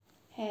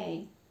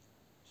Hey,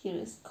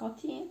 here is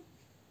Coti,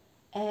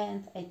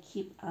 and I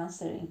keep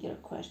answering your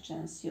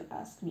questions you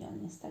ask me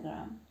on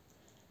Instagram.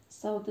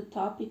 So, the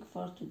topic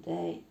for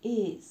today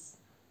is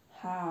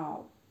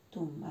how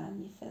to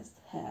manifest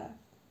health.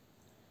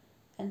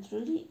 And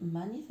really,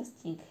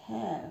 manifesting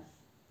health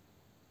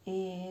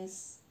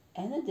is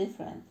any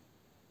different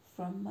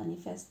from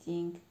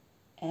manifesting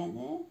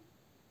any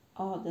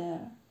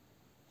other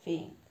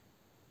thing.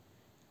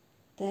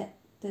 The,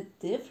 the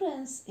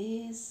difference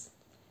is,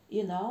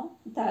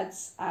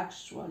 that's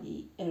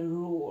actually a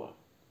rule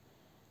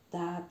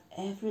that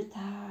every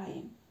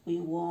time we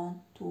want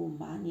to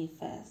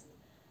manifest,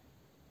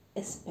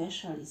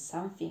 especially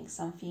something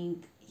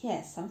special,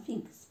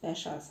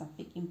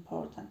 something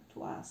important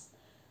to us,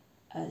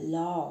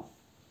 love,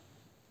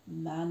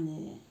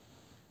 money,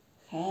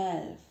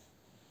 health,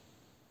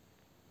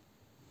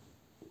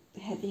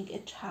 having a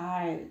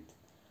child,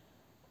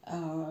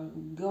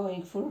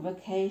 going for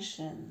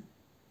vacation,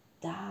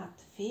 that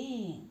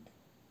thing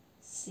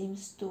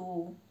seems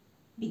to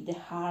be the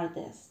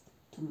hardest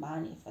to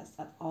manifest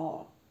at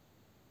all.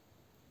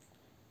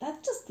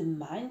 That's just the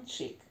mind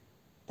trick.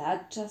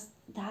 That just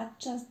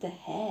the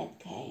head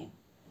game.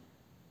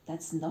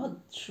 That's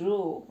not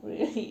true,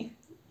 really.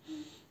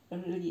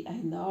 Really, I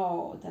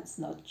know that's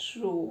not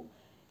true.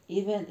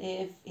 Even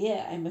if,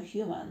 yeah, I'm a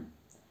human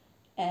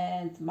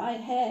and my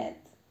head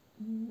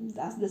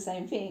does the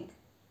same thing.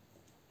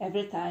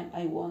 Every time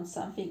I want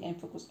something, I'm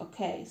focused,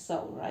 okay,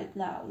 so right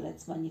now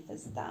let's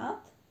manifest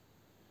that.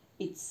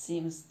 It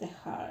seems the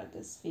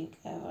hardest thing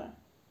ever.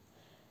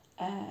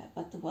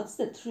 But what's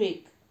the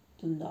trick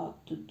to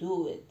not to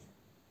do it?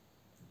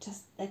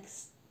 Just like,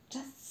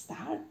 just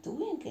start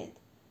doing it.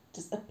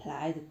 Just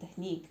apply the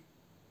technique.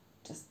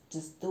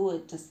 Just do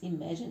it. Just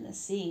imagine a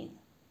scene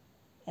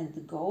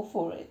and go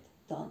for it.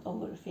 Don't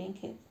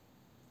overthink it.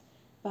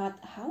 But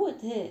how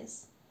it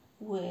is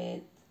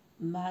with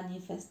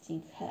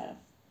manifesting health,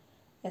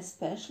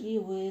 especially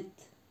with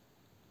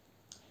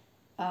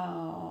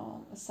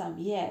some,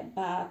 yeah,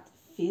 bad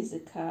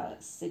physical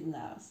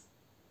signals.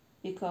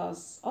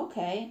 Because,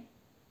 okay,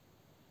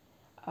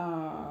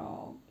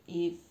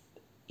 if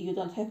you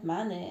don't have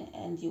money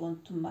and you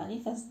want to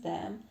manifest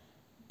them,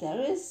 there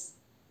is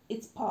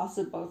it's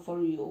possible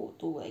for you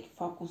to like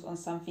focus on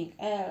something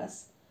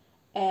else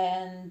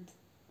and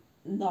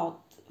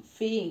not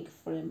think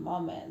for a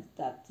moment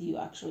that you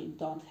actually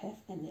don't have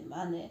any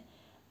money.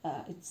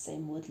 It's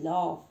same with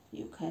love.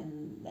 You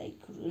can like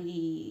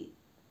really,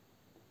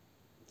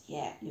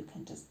 yeah, you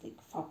can just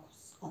like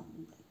focus on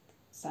like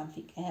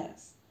something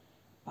else.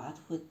 But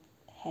with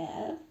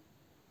health,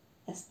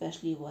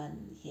 especially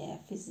when, yeah,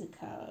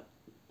 physical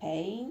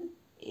pain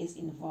is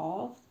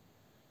involved,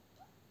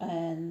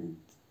 and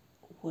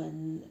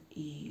when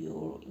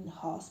you're in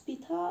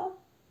hospital,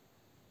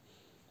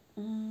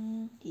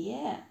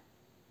 yeah,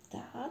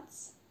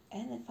 that's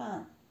any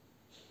fun.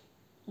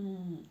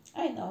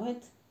 I know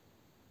it.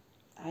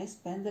 I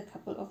spent a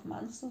couple of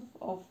months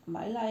of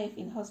my life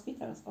in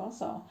hospitals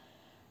also,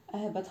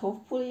 but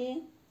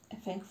hopefully,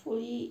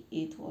 thankfully,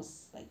 it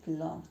was like a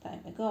long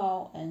time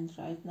ago, and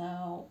right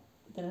now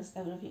there's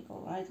everything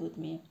alright with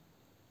me.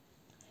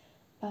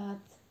 But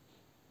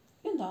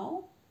you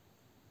know,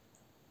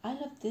 I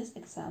love this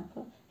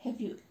example. Have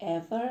you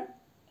ever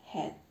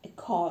had a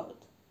cold?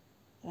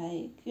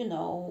 Like,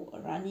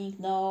 running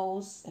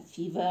nose, a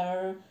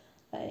fever,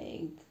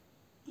 like,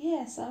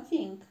 yeah,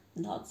 something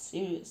not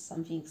serious,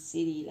 something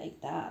silly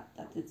like that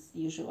it's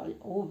usually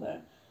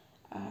over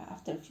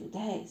after a few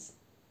days.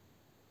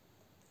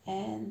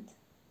 And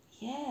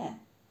yeah,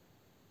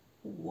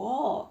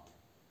 what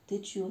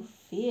did you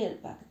feel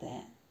back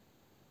then?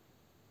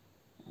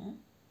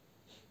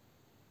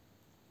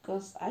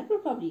 Because I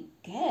probably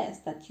guess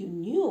that you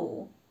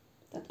knew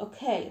that,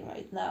 okay,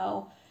 right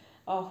now,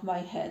 oh, my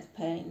head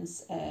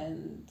pains,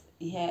 and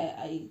yeah,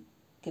 I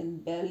can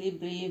barely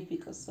breathe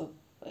because of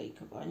like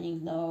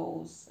running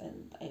nose,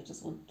 and I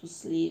just want to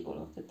sleep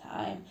all of the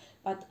time.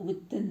 But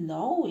with the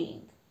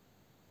knowing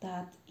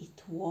that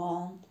it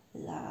won't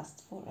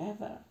last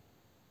forever,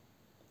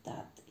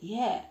 that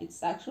yeah,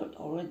 it's actually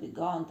already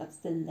gone. That's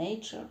the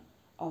nature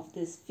of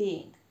this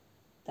thing,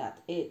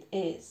 that it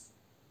is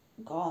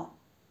gone.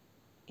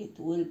 It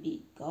will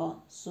be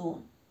gone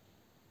soon.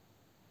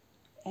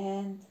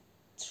 And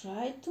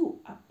try to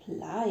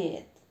apply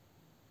it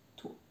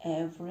to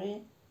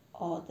every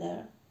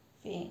other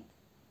thing.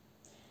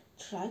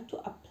 Try to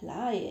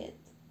apply it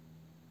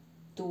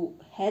to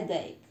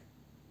headache,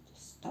 to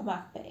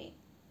stomach pain,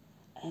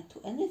 and to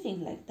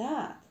anything like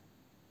that.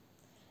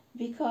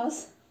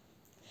 Because,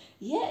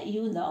 yeah,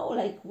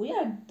 like we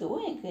are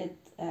doing it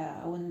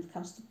when it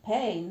comes to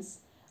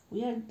pains,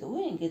 we are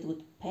doing it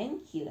with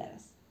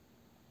painkillers.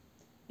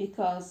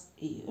 Because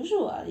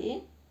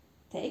usually,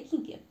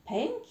 taking a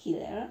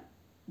painkiller,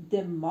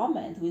 the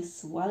moment we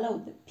swallow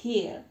the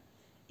pill,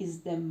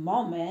 is the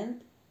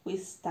moment we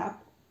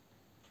stop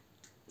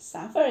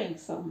suffering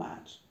so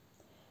much.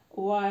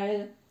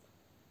 While,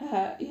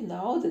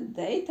 the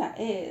data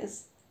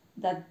is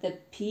that the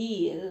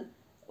pill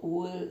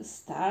will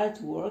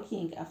start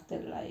working after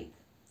like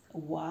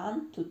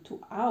 1 to 2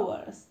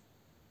 hours,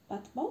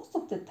 but most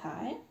of the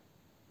time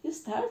you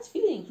start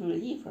feeling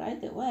relief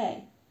right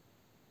away.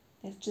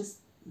 There's just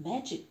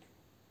magic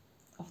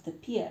of the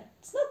pill.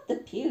 It's not the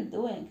pill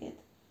doing it,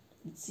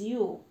 it's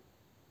you.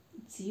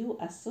 It's you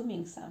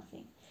assuming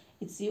something.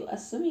 It's you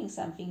assuming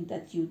something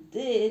that you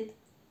did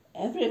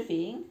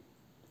everything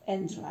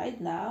and right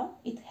now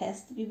it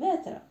has to be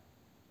better.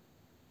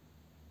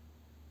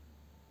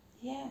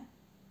 Yeah.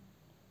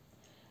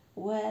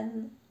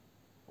 When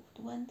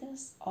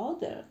there's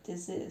other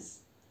disease,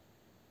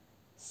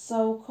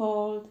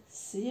 so-called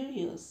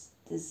serious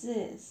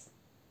disease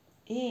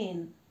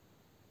in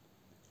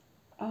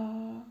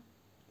uh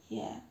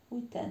yeah,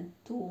 we tend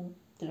to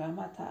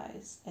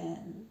dramatize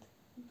and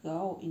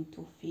go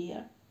into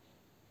fear.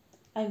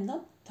 I'm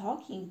not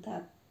talking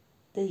that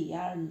they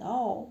are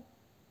no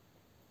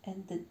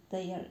and that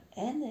there are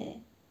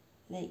any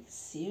like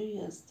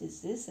serious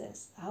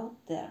diseases out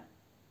there,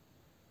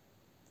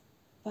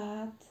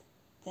 but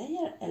there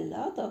are a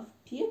lot of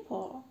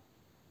people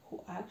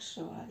who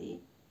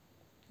actually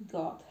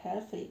got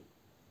healthy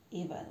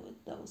even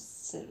with those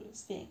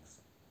serious things.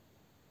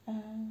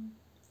 Um,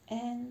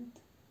 and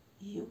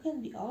you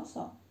can be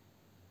also,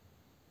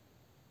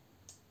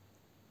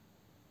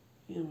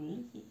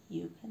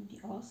 you can be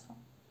also.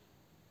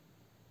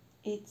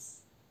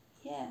 It's,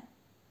 yeah,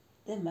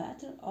 the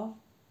matter of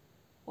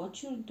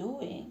what you're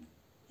doing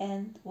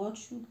and what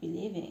you're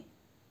believing.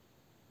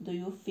 Do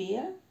you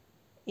feel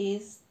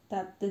is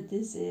that the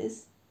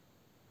disease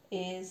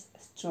is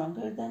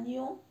stronger than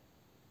you,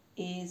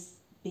 is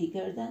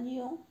bigger than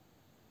you?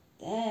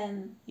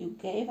 Then you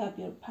gave up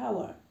your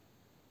power.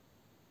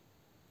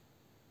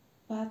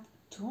 But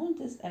turn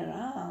this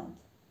around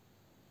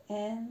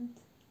and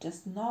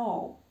just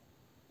know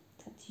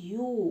that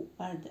you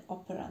are the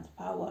operant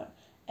power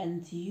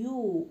and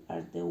you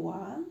are the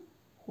one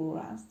who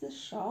runs the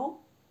show,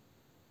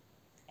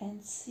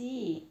 and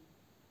see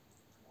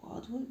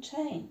what will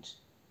change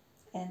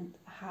and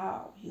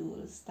how you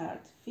will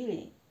start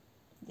feeling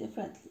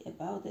differently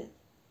about it.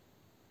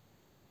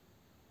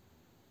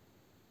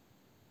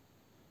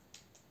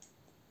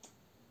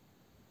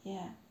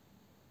 Yeah.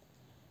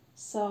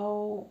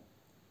 So,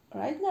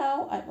 right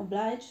now, I'm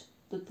obliged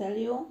to tell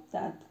you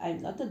that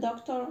I'm not a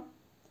doctor.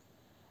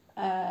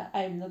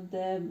 I'm not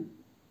the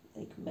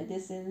like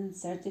medicine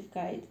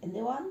certificate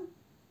anyone.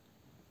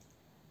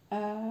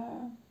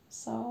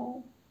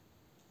 So,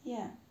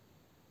 yeah.